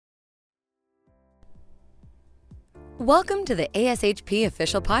Welcome to the ASHP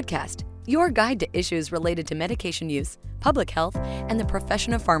Official Podcast, your guide to issues related to medication use, public health, and the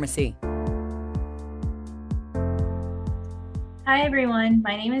profession of pharmacy. Hi, everyone.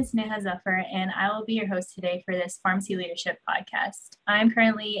 My name is Neha Zafar, and I will be your host today for this Pharmacy Leadership Podcast. I'm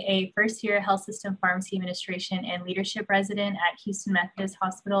currently a first-year health system pharmacy administration and leadership resident at Houston Methodist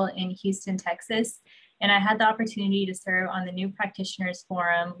Hospital in Houston, Texas, and I had the opportunity to serve on the New Practitioners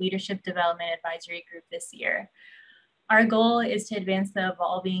Forum Leadership Development Advisory Group this year. Our goal is to advance the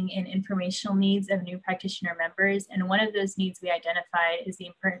evolving and informational needs of new practitioner members, and one of those needs we identified is the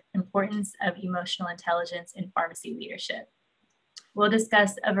importance of emotional intelligence in pharmacy leadership. We'll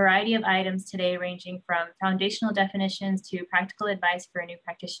discuss a variety of items today, ranging from foundational definitions to practical advice for new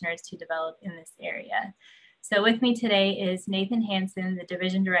practitioners to develop in this area. So with me today is Nathan Hansen, the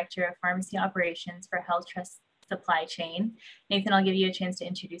Division Director of Pharmacy Operations for HealthTrust Supply Chain. Nathan, I'll give you a chance to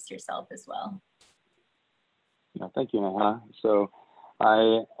introduce yourself as well. Yeah, thank you, Neha. So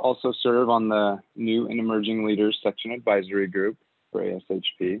I also serve on the New and Emerging Leaders Section Advisory Group for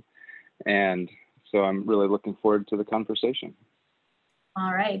ASHP. And so I'm really looking forward to the conversation.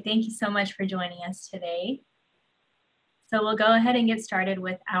 All right, thank you so much for joining us today. So we'll go ahead and get started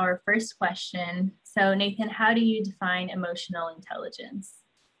with our first question. So Nathan, how do you define emotional intelligence?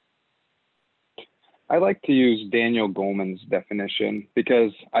 I like to use Daniel Goleman's definition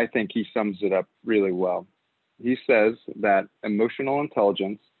because I think he sums it up really well. He says that emotional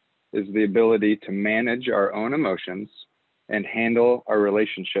intelligence is the ability to manage our own emotions and handle our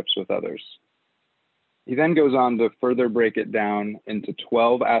relationships with others. He then goes on to further break it down into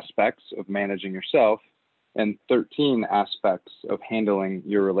 12 aspects of managing yourself and 13 aspects of handling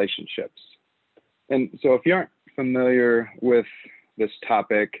your relationships. And so if you aren't familiar with this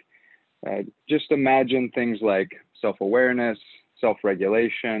topic, just imagine things like self-awareness,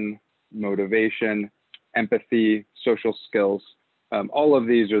 self-regulation, motivation, empathy, social skills. All of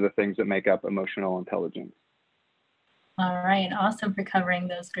these are the things that make up emotional intelligence. All right, awesome for covering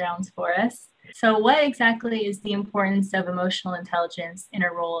those grounds for us. So what exactly is the importance of emotional intelligence in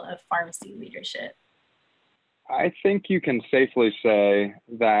a role of pharmacy leadership? I think you can safely say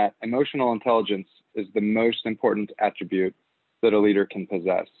that emotional intelligence is the most important attribute that a leader can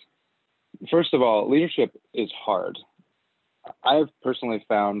possess. First of all, leadership is hard. I've personally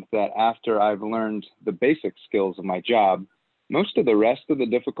found that after I've learned the basic skills of my job, most of the rest of the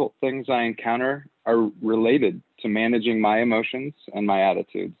difficult things I encounter are related to managing my emotions and my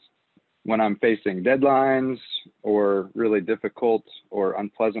attitudes. When I'm facing deadlines or really difficult or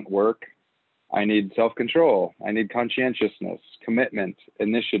unpleasant work, I need self-control, I need conscientiousness, commitment,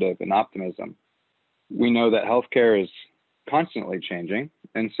 initiative, and optimism. We know that healthcare is constantly changing,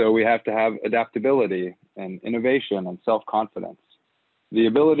 and so we have to have adaptability and innovation and self-confidence. The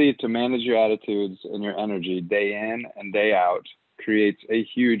ability to manage your attitudes and your energy day in and day out creates a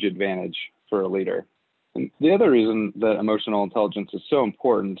huge advantage for a leader. And the other reason that emotional intelligence is so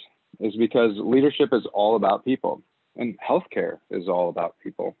important is because leadership is all about people, and healthcare is all about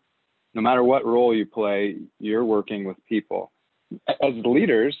people. No matter what role you play, you're working with people. As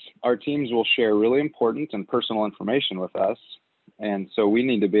leaders, our teams will share really important and personal information with us, and so we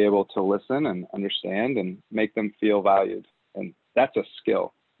need to be able to listen and understand and make them feel valued, and that's a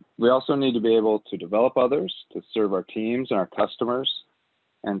skill. We also need to be able to develop others, to serve our teams and our customers,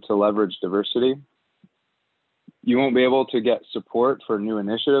 and to leverage diversity. You won't be able to get support for new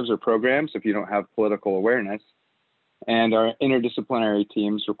initiatives or programs if you don't have political awareness. And our interdisciplinary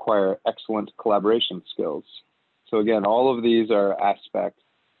teams require excellent collaboration skills. So again, all of these are aspects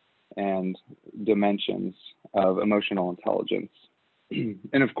and dimensions of emotional intelligence.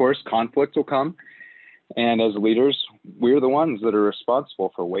 And of course, conflict will come. And as leaders, we're the ones that are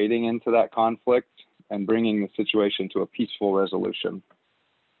responsible for wading into that conflict and bringing the situation to a peaceful resolution.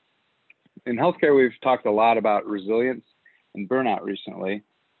 In healthcare, we've talked a lot about resilience and burnout recently.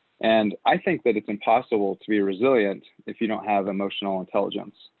 And I think that it's impossible to be resilient if you don't have emotional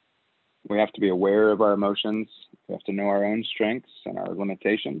intelligence. We have to be aware of our emotions. We have to know our own strengths and our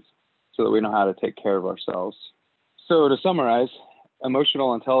limitations so that we know how to take care of ourselves. So to summarize,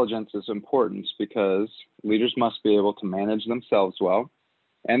 emotional intelligence is important because leaders must be able to manage themselves well,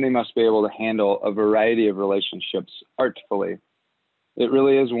 and they must be able to handle a variety of relationships artfully. It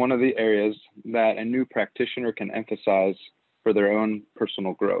really is one of the areas that a new practitioner can emphasize for their own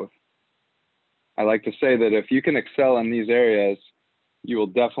personal growth. I like to say that if you can excel in these areas, you will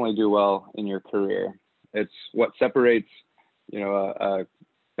definitely do well in your career. It's what separates, a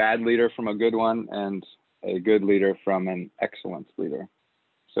bad leader from a good one and a good leader from an excellent leader.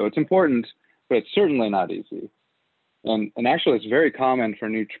 So it's important, but it's certainly not easy. And actually, it's very common for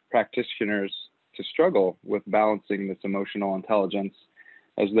new practitioners to struggle with balancing this emotional intelligence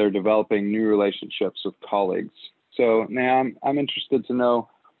as they're developing new relationships with colleagues. So now I'm interested to know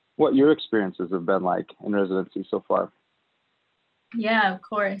what your experiences have been like in residency so far. Yeah, of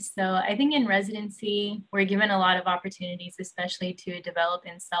course. So I think in residency, we're given a lot of opportunities, especially to develop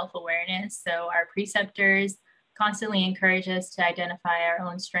in self-awareness. So our preceptors constantly encourage us to identify our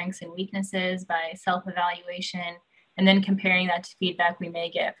own strengths and weaknesses by self-evaluation, and then comparing that to feedback we may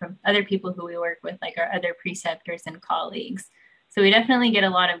get from other people who we work with, like our other preceptors and colleagues. So we definitely get a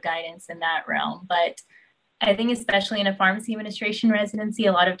lot of guidance in that realm. But I think especially in a pharmacy administration residency,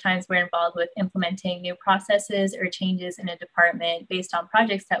 a lot of times we're involved with implementing new processes or changes in a department based on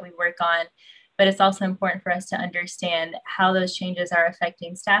projects that we work on. But it's also important for us to understand how those changes are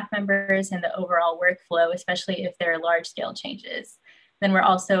affecting staff members and the overall workflow, especially if there are large scale changes. Then we're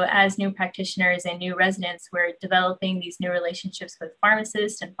also, as new practitioners and new residents, we're developing these new relationships with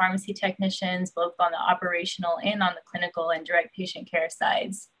pharmacists and pharmacy technicians, both on the operational and on the clinical and direct patient care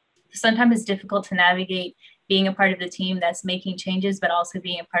sides. Sometimes it's difficult to navigate being a part of the team that's making changes, but also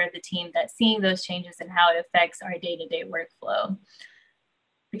being a part of the team that's seeing those changes and how it affects our day-to-day workflow.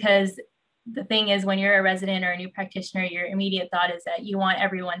 Because the thing is, when you're a resident or a new practitioner, your immediate thought is that you want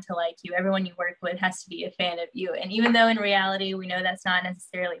everyone to like you. Everyone you work with has to be a fan of you. And even though in reality, we know that's not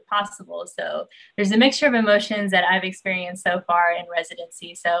necessarily possible. So there's a mixture of emotions that I've experienced so far in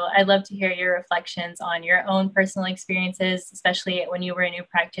residency. So I'd love to hear your reflections on your own personal experiences, especially when you were a new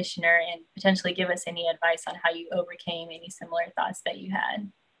practitioner, and potentially give us any advice on how you overcame any similar thoughts that you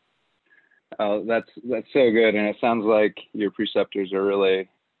had. Oh, that's so good. And it sounds like your preceptors are really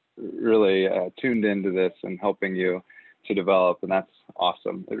tuned into this and helping you to develop, and that's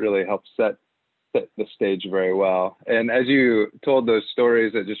awesome. It really helps set the stage very well. And as you told those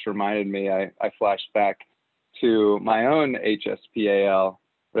stories, it just reminded me, I flashed back to my own HSPAL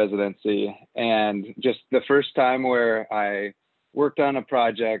residency, and just the first time where I worked on a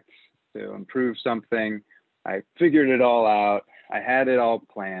project to improve something. I figured it all out. I had it all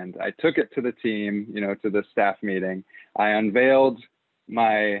planned. I took it to the team, to the staff meeting. I unveiled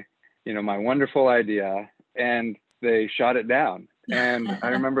my wonderful idea, and they shot it down. And I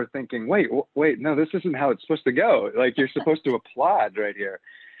remember thinking, wait, no, this isn't how it's supposed to go. Like, you're supposed to applaud right here.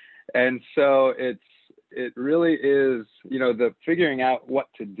 And so it really is, the figuring out what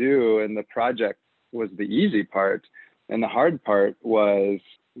to do in the project was the easy part. And the hard part was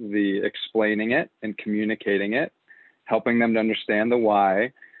the explaining it and communicating it, helping them to understand the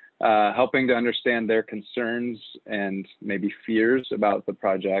why, helping to understand their concerns and maybe fears about the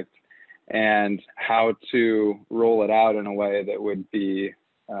project, and how to roll it out in a way that would be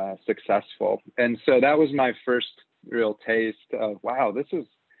successful. And so that was my first real taste of, wow, this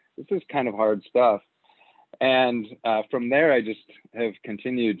is kind of hard stuff. And from there, I just have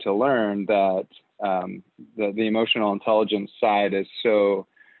continued to learn that the emotional intelligence side is so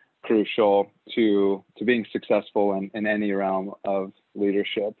crucial to being successful in any realm of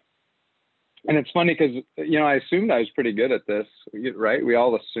leadership. And it's funny because, I assumed I was pretty good at this, right? We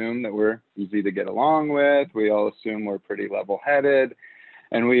all assume that we're easy to get along with. We all assume we're pretty level-headed.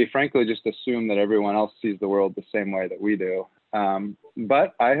 And we frankly just assume that everyone else sees the world the same way that we do.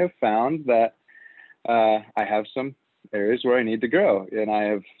 But I have found that I have some areas where I need to grow. And I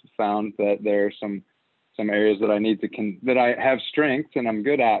have found that there are some areas that I need to, that I have strengths and I'm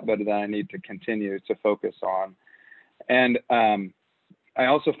good at, but that I need to continue to focus on. And I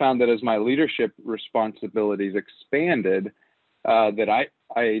also found that as my leadership responsibilities expanded, that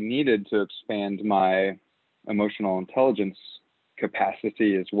I needed to expand my emotional intelligence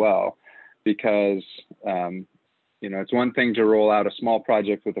capacity as well, because, it's one thing to roll out a small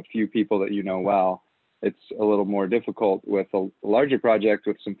project with a few people that you know well. It's a little more difficult with a larger project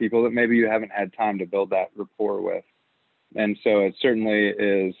with some people that maybe you haven't had time to build that rapport with. And so it certainly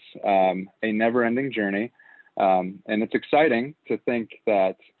is a never-ending journey. And it's exciting to think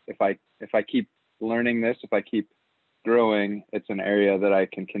that if I keep learning this, if I keep growing, it's an area that I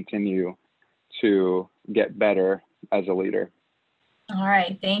can continue to get better as a leader. All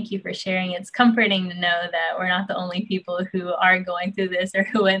right. Thank you for sharing. It's comforting to know that we're not the only people who are going through this or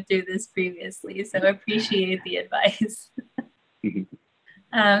who went through this previously. So I appreciate the advice.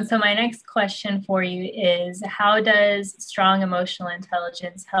 So my next question for you is, how does strong emotional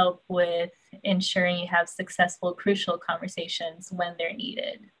intelligence help with ensuring you have successful, crucial conversations when they're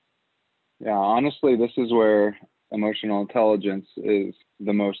needed? Yeah, honestly, this is where emotional intelligence is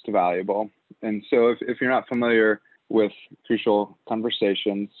the most valuable. And so if you're not familiar with crucial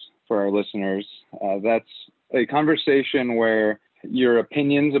conversations, for our listeners, that's a conversation where your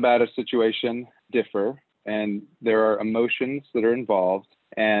opinions about a situation differ and there are emotions that are involved.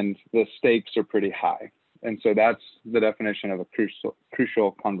 and the stakes are pretty high. And so that's the definition of a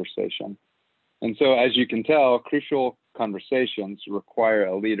crucial conversation. And so as you can tell, crucial conversations require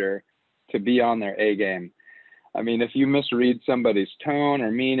a leader to be on their A game. I mean, if you misread somebody's tone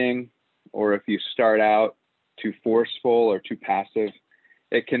or meaning, or if you start out too forceful or too passive,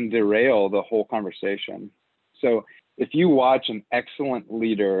 it can derail the whole conversation. So if you watch an excellent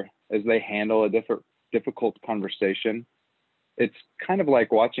leader as they handle a difficult conversation, it's kind of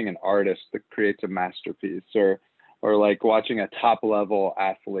like watching an artist that creates a masterpiece, or like watching a top level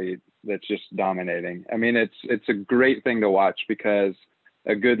athlete that's just dominating. I mean, it's a great thing to watch, because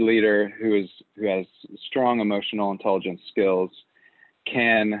a good leader who has strong emotional intelligence skills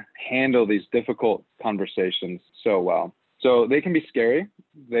can handle these difficult conversations so well. So they can be scary.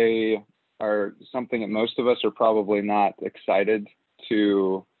 They are something that most of us are probably not excited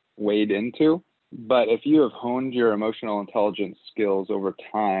to wade into. But if you have honed your emotional intelligence skills over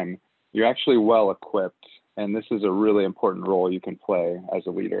time, you're actually well equipped. And this is a really important role you can play as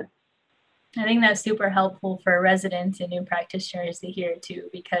a leader. I think that's super helpful for residents and new practitioners to hear too,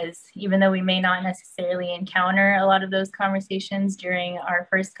 because even though we may not necessarily encounter a lot of those conversations during our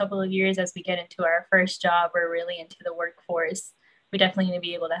first couple of years as we get into our first job or really into the workforce, we definitely need to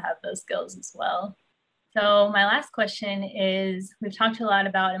be able to have those skills as well. So my last question is, we've talked a lot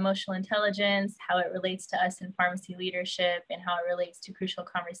about emotional intelligence, how it relates to us in pharmacy leadership, and how it relates to crucial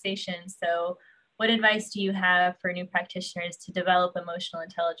conversations. So what advice do you have for new practitioners to develop emotional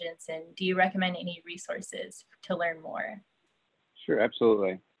intelligence, and do you recommend any resources to learn more? Sure,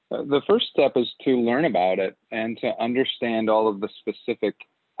 absolutely. The first step is to learn about it and to understand all of the specific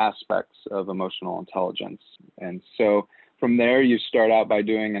aspects of emotional intelligence. And so from there, you start out by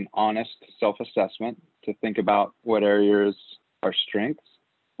doing an honest self-assessment to think about what areas are strengths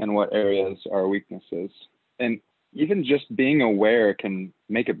and what areas are weaknesses. And even just being aware can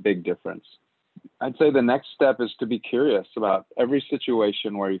make a big difference. I'd say the next step is to be curious about every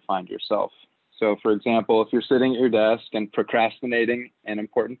situation where you find yourself. So for example, if you're sitting at your desk and procrastinating an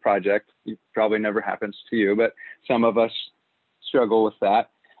important project, it probably never happens to you, but some of us struggle with that.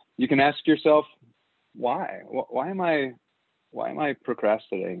 You can ask yourself, why? Why am I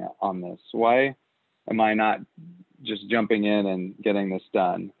procrastinating on this? Why am I not just jumping in and getting this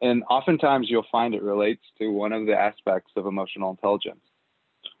done? And oftentimes you'll find it relates to one of the aspects of emotional intelligence.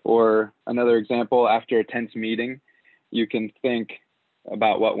 Or another example, after a tense meeting, you can think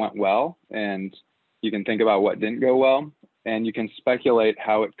about what went well, and you can think about what didn't go well, and you can speculate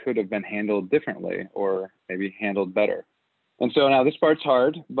how it could have been handled differently or maybe handled better. And so now this part's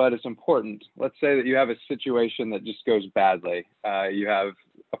hard, but it's important. Let's say that you have a situation that just goes badly. You have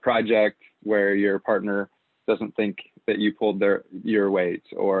a project where your partner doesn't think that you pulled your weight,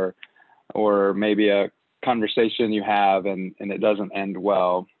 or maybe a conversation you have and it doesn't end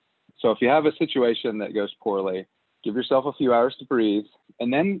well. So if you have a situation that goes poorly, give yourself a few hours to breathe,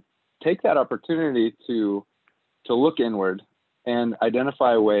 and then take that opportunity to look inward and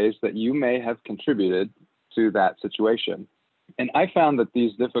identify ways that you may have contributed to that situation. And I found that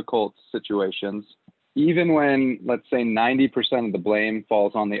these difficult situations, even when, let's say, 90% of the blame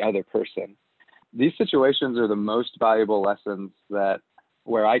falls on the other person, these situations are the most valuable lessons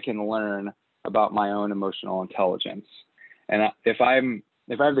where I can learn about my own emotional intelligence. And if I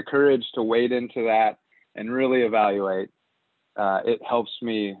have the courage to wade into that and really evaluate, it helps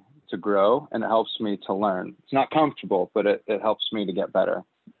me to grow and it helps me to learn. It's not comfortable, but it helps me to get better.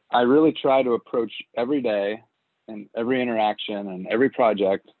 I really try to approach every day and every interaction and every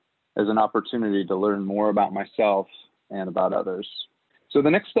project as an opportunity to learn more about myself and about others. So the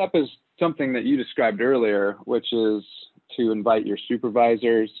next step is something that you described earlier, which is to invite your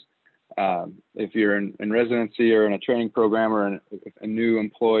supervisors. If you're in residency or in a training program, or a new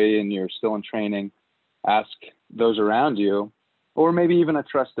employee and you're still in training, ask those around you, or maybe even a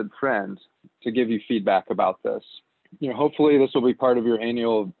trusted friend, to give you feedback about this. Hopefully this will be part of your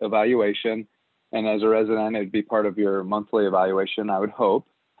annual evaluation. And as a resident, it'd be part of your monthly evaluation, I would hope.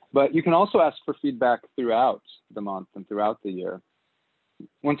 But you can also ask for feedback throughout the month and throughout the year.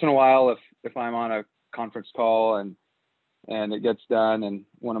 Once in a while, if I'm on a conference call and it gets done and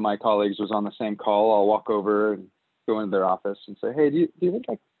one of my colleagues was on the same call, I'll walk over and go into their office and say, hey, do you think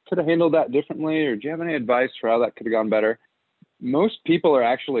I could have handled that differently? Or do you have any advice for how that could have gone better? Most people are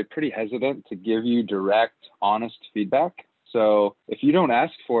actually pretty hesitant to give you direct, honest feedback. So if you don't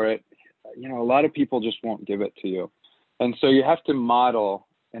ask for it, a lot of people just won't give it to you. And so you have to model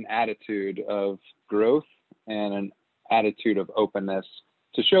an attitude of growth and an attitude of openness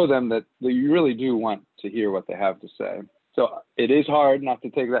to show them that you really do want to hear what they have to say. So it is hard not to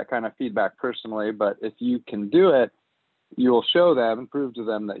take that kind of feedback personally, but if you can do it, you will show them and prove to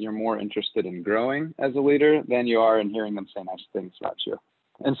them that you're more interested in growing as a leader than you are in hearing them say nice things about you.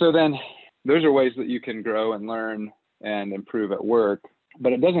 And so then those are ways that you can grow and learn and improve at work,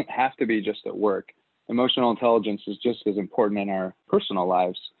 but it doesn't have to be just at work. Emotional intelligence is just as important in our personal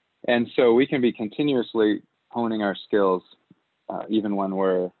lives. And so we can be continuously honing our skills even when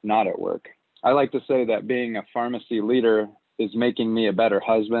we're not at work. I like to say that being a pharmacy leader is making me a better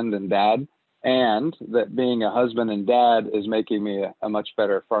husband and dad, and that being a husband and dad is making me a much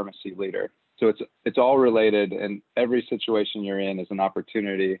better pharmacy leader. So it's all related, and every situation you're in is an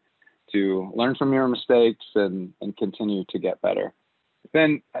opportunity to learn from your mistakes and continue to get better.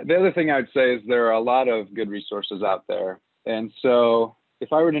 Then the other thing I would say is there are a lot of good resources out there. And so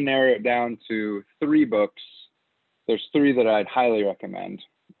if I were to narrow it down to 3 books, there's 3 that I'd highly recommend.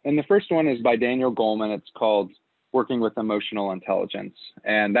 And the first one is by Daniel Goleman. It's called Working with Emotional Intelligence.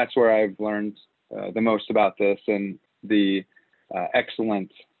 And that's where I've learned the most about this and the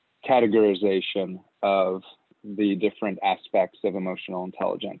excellent categorization of the different aspects of emotional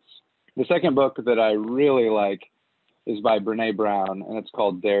intelligence. The second book that I really like is by Brené Brown, and it's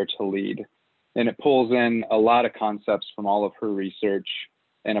called Dare to Lead. And it pulls in a lot of concepts from all of her research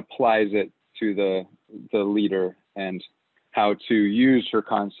and applies it to the leader and how to use her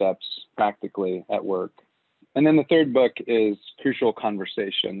concepts practically at work. And then the third book is Crucial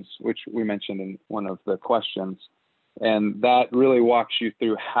Conversations, which we mentioned in one of the questions. And that really walks you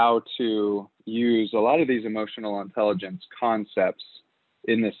through how to use a lot of these emotional intelligence concepts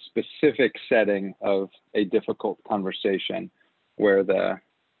in the specific setting of a difficult conversation where the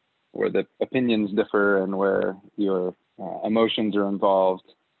opinions differ and where your emotions are involved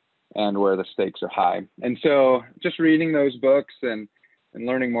and where the stakes are high. And so just reading those books and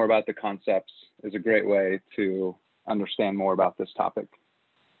learning more about the concepts is a great way to understand more about this topic.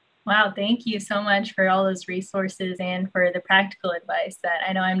 Wow, thank you so much for all those resources and for the practical advice that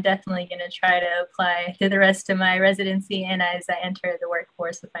I know I'm definitely going to try to apply to the rest of my residency and as I enter the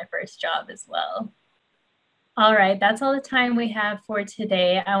workforce with my first job as well. All right, that's all the time we have for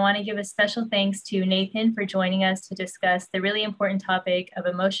today. I want to give a special thanks to Nathan for joining us to discuss the really important topic of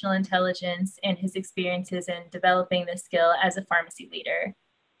emotional intelligence and his experiences in developing this skill as a pharmacy leader.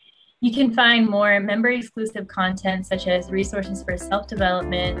 You can find more member-exclusive content such as resources for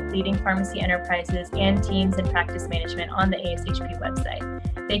self-development, leading pharmacy enterprises, and teams and practice management on the ASHP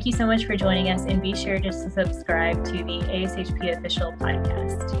website. Thank you so much for joining us, and be sure to subscribe to the ASHP Official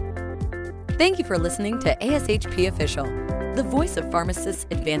podcast. Thank you for listening to ASHP Official, the voice of pharmacists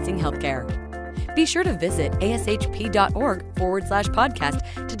advancing healthcare. Be sure to visit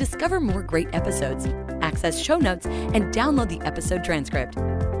ashp.org/podcast to discover more great episodes, access show notes, and download the episode transcript.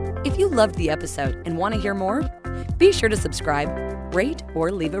 If you loved the episode and want to hear more, be sure to subscribe, rate,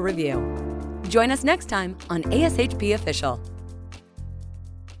 or leave a review. Join us next time on ASHP Official.